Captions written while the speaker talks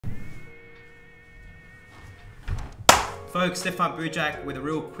Folks, Stefan Bujak with a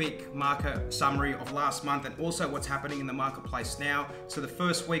real quick market summary of last month and also what's happening in the marketplace now. So the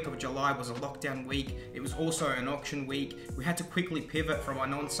first week of July was a lockdown week. It was also an auction week. We had to quickly pivot from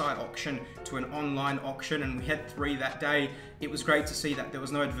an on-site auction to an online auction, and we had 3 that day. It was great to see that there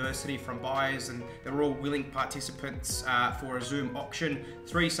was no adversity from buyers and they were all willing participants for a Zoom auction.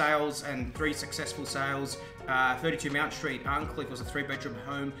 3 sales and 3 successful sales. 32 Mount Street, Arncliffe was a 3-bedroom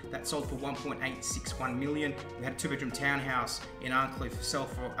home that sold for $1.861 million. We had a 2-bedroom townhouse in Arncliffe sell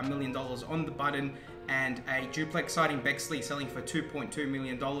for $1 million on the button, and a duplex site in Bexley selling for $2.2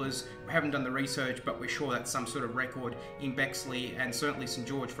 million. We haven't done the research, but we're sure that's some sort of record in Bexley and certainly St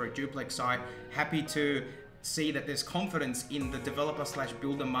George for a duplex site. Happy to see that there's confidence in the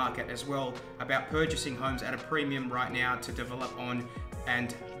developer/builder market as well about purchasing homes at a premium right now to develop on,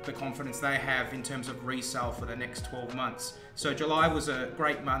 and the confidence they have in terms of resale for the next 12 months. So July was a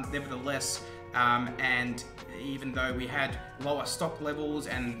great month nevertheless, and even though we had lower stock levels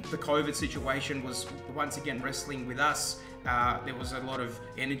and the COVID situation was once again wrestling with us, there was a lot of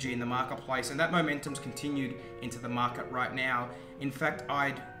energy in the marketplace, and that momentum's continued into the market right now. In fact,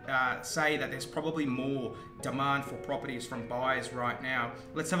 I'd say that there's probably more demand for properties from buyers right now.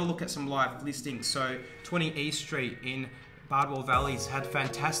 Let's have a look at some live listings. So 20 East Street in Bardwell Valleys had a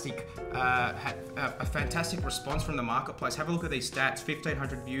fantastic response from the marketplace. Have a look at these stats: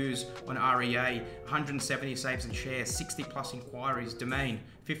 1,500 views on REA, 170 saves and shares, 60 plus inquiries. Domain,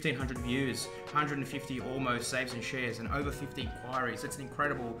 1,500 views, 150 almost saves and shares, and over 50 inquiries. That's an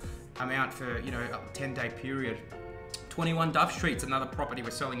incredible amount for a 10-day period. 21 Dove Street's another property we're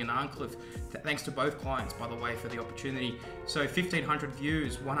selling in Arncliffe. Thanks to both clients, by the way, for the opportunity. So 1,500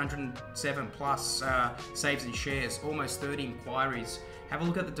 views, 107 plus saves and shares, almost 30 inquiries. Have a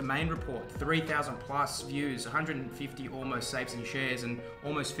look at the Domain report: 3,000 plus views, 150 almost saves and shares, and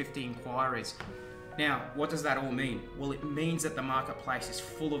almost 50 inquiries. Now, what does that all mean? Well, it means that the marketplace is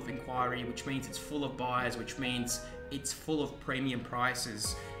full of inquiry, which means it's full of buyers, which means it's full of premium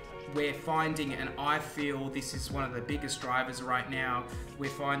prices. We're finding, and I feel this is one of the biggest drivers right now, we're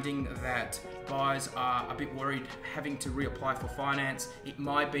finding that buyers are a bit worried having to reapply for finance. It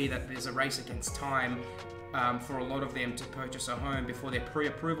might be that there's a race against time for a lot of them to purchase a home before their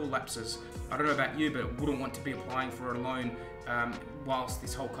pre-approval lapses. I don't know about you, but I wouldn't want to be applying for a loan whilst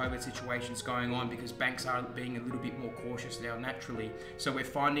this whole COVID situation is going on, because banks are being a little bit more cautious now naturally. So we're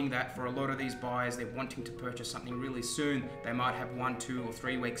finding that for a lot of these buyers, they're wanting to purchase something really soon. They might have 1, 2 or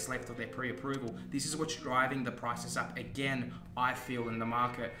 3 weeks left of their pre-approval. This is what's driving the prices up again, I feel, in the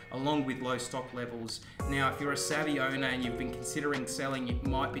market, along with low stock levels. Now, if you're a savvy owner and you've been considering selling, it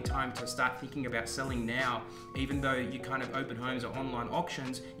might be time to start thinking about selling now. Even though you kind of open homes or online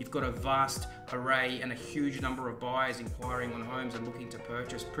auctions, you've got a vast array and a huge number of buyers inquiring on homes and looking to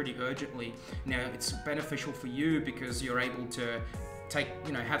purchase pretty urgently. Now, it's beneficial for you because you're able to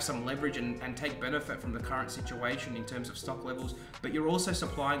have some leverage and take benefit from the current situation in terms of stock levels, but you're also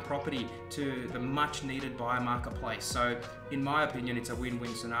supplying property to the much needed buyer marketplace. So in my opinion, it's a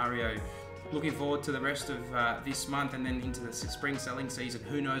win-win scenario. Looking forward to the rest of this month and then into the spring selling season.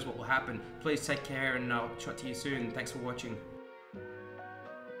 Who knows what will happen? Please take care, and I'll chat to you soon. Thanks for watching.